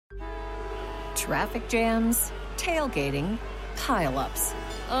Traffic jams, tailgating, pileups.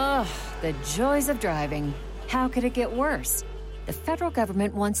 Ugh, the joys of driving. How could it get worse? The federal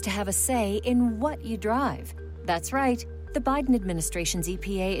government wants to have a say in what you drive. That's right. The Biden administration's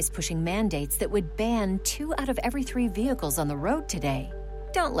EPA is pushing mandates that would ban 2 out of every 3 vehicles on the road today.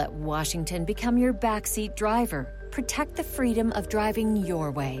 Don't let Washington become your backseat driver. Protect the freedom of driving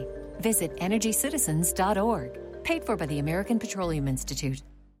your way. Visit EnergyCitizens.org. Paid for by the American Petroleum Institute.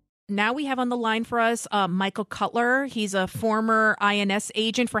 Now we have on the line for us Michael Cutler. He's a former INS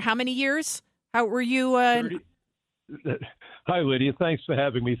agent for how many years? How were you? 30. Hi, Lydia. Thanks for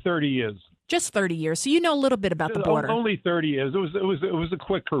having me. 30 years. Just 30 years. So you know a little bit about the border. Only 30 years. It was a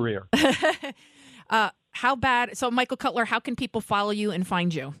quick career. How bad? So, Michael Cutler, how can people follow you and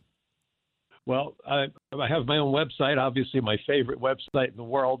find you? Well, I have my own website, obviously my favorite website in the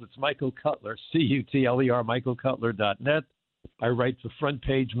world. It's Michael Cutler, Cutler, michaelcutler.net. I write for Front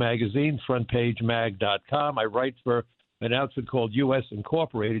Page Magazine, frontpagemag.com. I write for an outfit called U.S.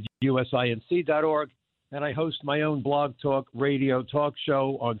 Incorporated, usinc.org. And I host my own blog talk radio talk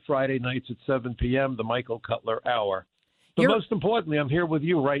show on Friday nights at 7 p.m., the Michael Cutler Hour. But most importantly, I'm here with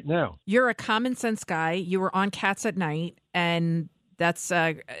you right now. You're a common sense guy. You were on Cats at Night, and that's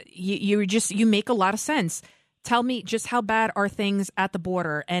you make a lot of sense. Tell me, just how bad are things at the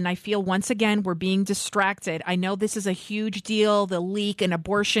border? And I feel once again we're being distracted. I know this is a huge deal, the leak and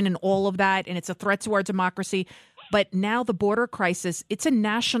abortion and all of that, and it's a threat to our democracy. But now the border crisis, it's a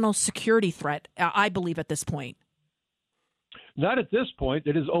national security threat, I believe, at this point. Not at this point.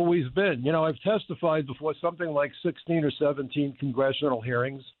 It has always been. You know, I've testified before something like 16 or 17 congressional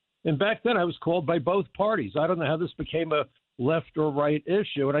hearings. And back then I was called by both parties. I don't know how this became a left or right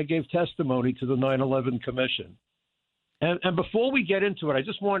issue. And I gave testimony to the 9/11 Commission. And before we get into it, I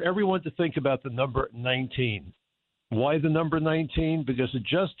just want everyone to think about the number 19. Why the number 19? Because it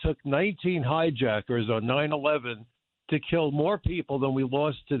just took 19 hijackers on 9/11 to kill more people than we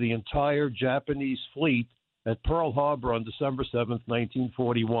lost to the entire Japanese fleet at Pearl Harbor on December 7th,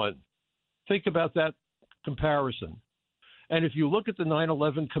 1941. Think about that comparison. And if you look at the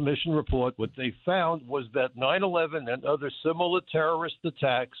 9/11 Commission report, what they found was that 9/11 and other similar terrorist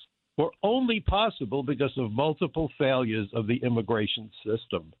attacks were only possible because of multiple failures of the immigration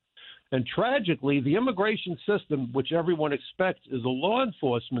system. And tragically, the immigration system, which everyone expects is a law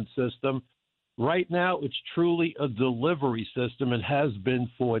enforcement system, right now it's truly a delivery system and has been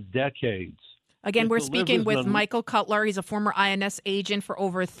for decades. Again, we're speaking with Michael Cutler. He's a former INS agent for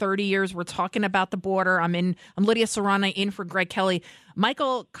over 30 years. We're talking about the border. I'm Lydia Serrana in for Greg Kelly.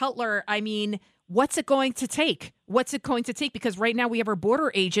 Michael Cutler, I mean, what's it going to take? What's it going to take? Because right now we have our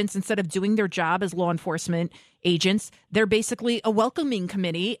border agents, instead of doing their job as law enforcement agents, they're basically a welcoming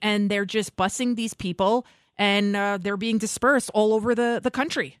committee, and they're just busing these people, and they're being dispersed all over the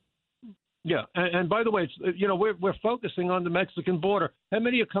country. Yeah, and by the way, we're focusing on the Mexican border. How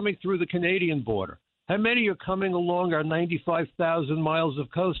many are coming through the Canadian border? How many are coming along our 95,000 miles of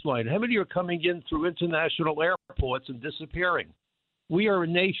coastline? How many are coming in through international airports and disappearing? We are a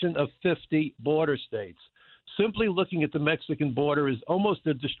nation of 50 border states. Simply looking at the Mexican border is almost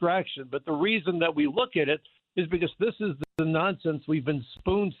a distraction, but the reason that we look at it is because this is the nonsense we've been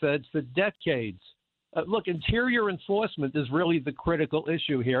spoon-fed for decades. Look, interior enforcement is really the critical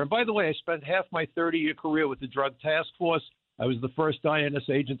issue here. And by the way, I spent half my 30-year career with the Drug Task Force. I was the first INS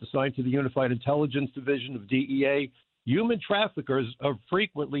agent assigned to the Unified Intelligence Division of DEA. Human traffickers are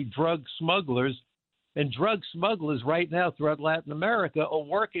frequently drug smugglers, and drug smugglers right now throughout Latin America are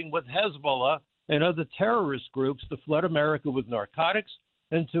working with Hezbollah and other terrorist groups to flood America with narcotics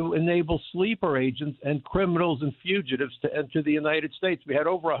and to enable sleeper agents and criminals and fugitives to enter the United States. We had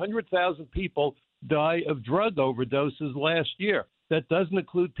over 100,000 people die of drug overdoses last year. That doesn't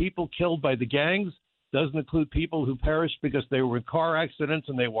include people killed by the gangs, doesn't include people who perished because they were in car accidents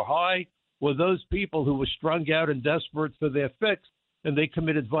and they were high, or those people who were strung out and desperate for their fix, and they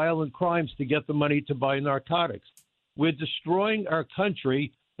committed violent crimes to get the money to buy narcotics. We're destroying our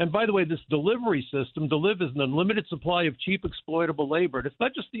country. And by the way, this delivery system delivers an unlimited supply of cheap exploitable labor. And it's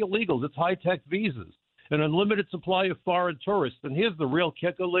not just the illegals, it's high-tech visas, an unlimited supply of foreign tourists. And here's the real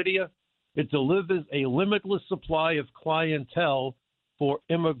kicker, Lydia. It delivers a limitless supply of clientele for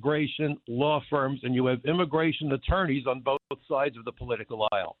immigration law firms, and you have immigration attorneys on both sides of the political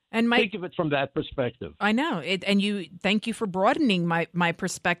aisle. And think of it from that perspective. I know. And thank you for broadening my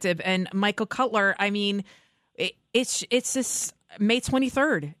perspective. And Michael Cutler, I mean, it's this May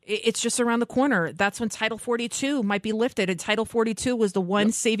 23rd. It's just around the corner. That's when Title 42 might be lifted. And Title 42 was the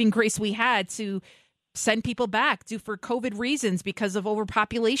one saving grace we had to send people back for COVID reasons because of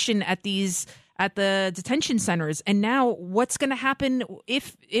overpopulation at these at the detention centers. And now what's going to happen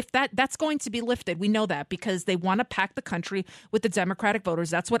if that's going to be lifted? We know that because they want to pack the country with the Democratic voters.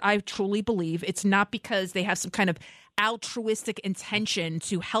 That's what I truly believe. It's not because they have some kind of altruistic intention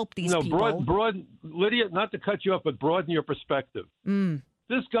to help these people. Lydia, not to cut you off, but broaden your perspective.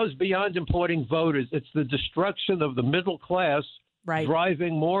 This goes beyond importing voters. It's the destruction of the middle class,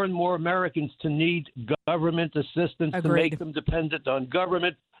 driving more and more Americans to need government assistance to make them dependent on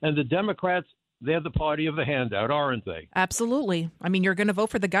government. And the Democrats, they're the party of the handout, aren't they? Absolutely. I mean, you're going to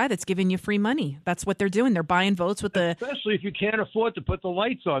vote for the guy that's giving you free money. That's what they're doing. They're buying votes with Especially if you can't afford to put the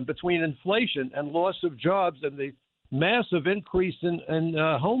lights on between inflation and loss of jobs and the massive increase in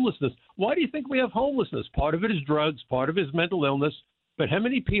homelessness. Why do you think we have homelessness? Part of it is drugs, part of it is mental illness. But how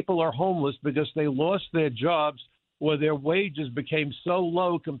many people are homeless because they lost their jobs or their wages became so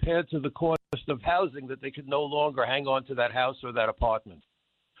low compared to the cost of housing that they could no longer hang on to that house or that apartment?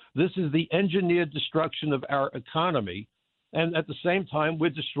 This is the engineered destruction of our economy. And at the same time, we're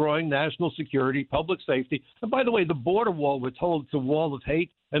destroying national security, public safety. And by the way, the border wall, we're told it's a wall of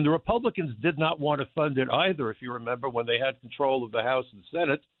hate. And the Republicans did not want to fund it either, if you remember, when they had control of the House and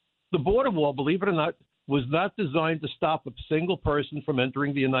Senate. The border wall, believe it or not, was not designed to stop a single person from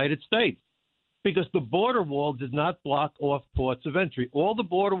entering the United States because the border wall did not block off ports of entry. All the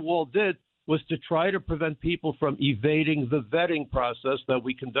border wall did was to try to prevent people from evading the vetting process that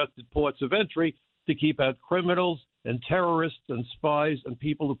we conducted ports of entry to keep out criminals and terrorists and spies and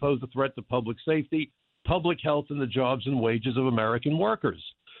people who pose a threat to public safety, public health, and the jobs and wages of American workers.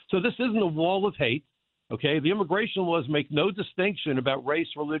 So this isn't a wall of hate. Okay, the immigration laws make no distinction about race,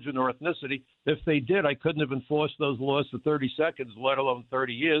 religion, or ethnicity. If they did, I couldn't have enforced those laws for 30 seconds, let alone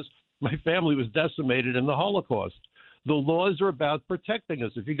 30 years. My family was decimated in the Holocaust. The laws are about protecting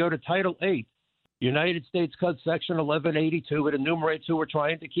us. If you go to Title 8, United States Code Section 1182, it enumerates who we're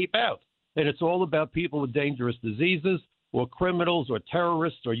trying to keep out. And it's all about people with dangerous diseases or criminals or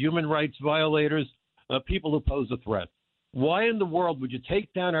terrorists or human rights violators, people who pose a threat. Why in the world would you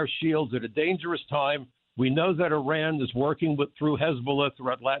take down our shields at a dangerous time? We know that Iran is working through Hezbollah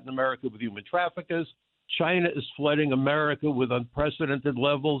throughout Latin America with human traffickers. China is flooding America with unprecedented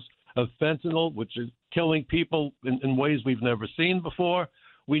levels of fentanyl, which is killing people in ways we've never seen before.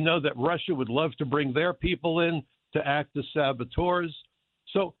 We know that Russia would love to bring their people in to act as saboteurs.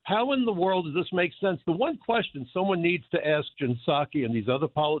 So how in the world does this make sense? The one question someone needs to ask Jen Psaki and these other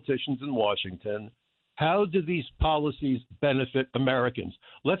politicians in Washington, how do these policies benefit Americans?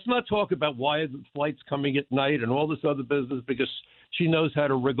 Let's not talk about why the flight's coming at night and all this other business because she knows how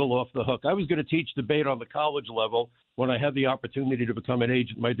to wriggle off the hook. I was going to teach debate on the college level when I had the opportunity to become an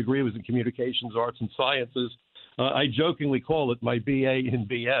agent. My degree was in communications, arts, and sciences. I jokingly call it my BA in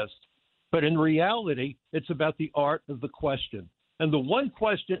BS. But in reality, it's about the art of the question. And the one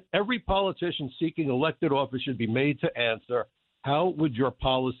question every politician seeking elected office should be made to answer: how would your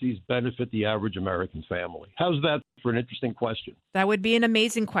policies benefit the average American family? How's that for an interesting question? That would be an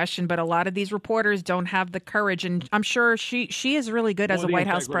amazing question, but a lot of these reporters don't have the courage. And I'm sure she is really good as a White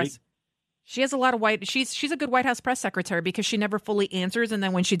House press. She has a lot of she's a good White House press secretary because she never fully answers. And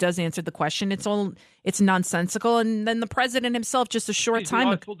then when she does answer the question, it's nonsensical. And then the president himself, just a short time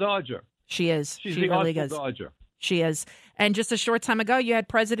ago. She's the artful dodger. She is. She's she the really artful is. Dodger. She is. And just a short time ago, you had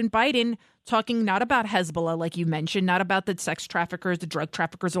President Biden talking not about Hezbollah, like you mentioned, not about the sex traffickers, the drug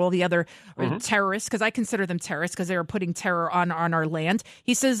traffickers, all the other terrorists, because I consider them terrorists because they are putting terror on our land.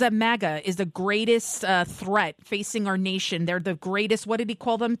 He says that MAGA is the greatest threat facing our nation. They're the greatest, what did he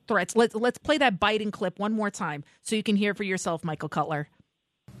call them? Threats. Let's play that Biden clip one more time so you can hear for yourself, Michael Cutler.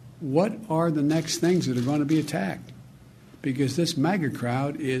 What are the next things that are going to be attacked? Because this MAGA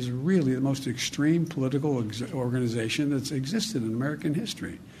crowd is really the most extreme political organization that's existed in American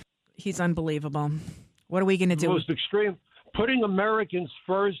history. He's unbelievable. What are we going to do? The most extreme. Putting Americans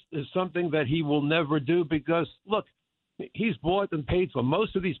first is something that he will never do because, look, he's bought and paid for.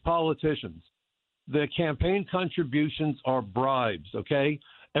 Most of these politicians, their campaign contributions are bribes, okay?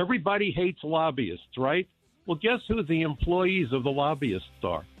 Everybody hates lobbyists, right? Well, guess who the employees of the lobbyists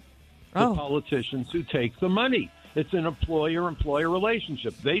are? The politicians who take the money. It's an employer-employer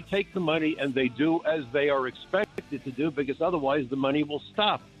relationship. They take the money and they do as they are expected to do because otherwise the money will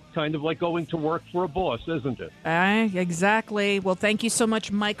stop. Kind of like going to work for a boss, isn't it? Exactly. Well, thank you so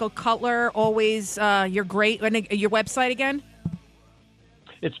much, Michael Cutler. Always, you're great. And your website again?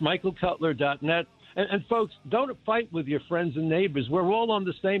 It's michaelcutler.net. And folks, don't fight with your friends and neighbors. We're all on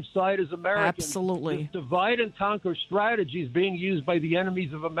the same side as Americans. Absolutely. This divide and conquer strategy is being used by the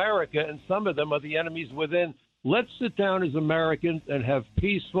enemies of America, and some of them are the enemies within. Let's sit down as Americans and have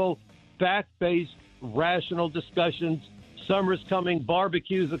peaceful, fact-based, rational discussions. Summer's coming,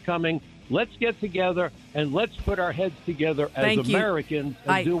 barbecues are coming. Let's get together and let's put our heads together as Americans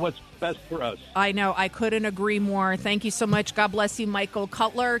and do what's best for us. I know. I couldn't agree more. Thank you so much. God bless you, Michael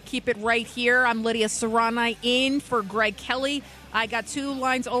Cutler. Keep it right here. I'm Lydia Serrani in for Greg Kelly. I got two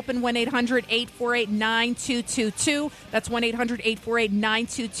lines open, 1-800-848-9222. That's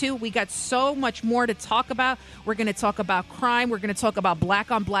 1-800-848-9222. We got so much more to talk about. We're going to talk about crime. We're going to talk about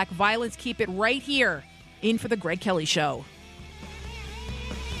black-on-black violence. Keep it right here in for the Greg Kelly Show.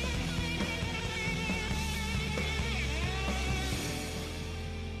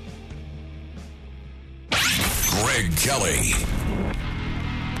 Greg Kelly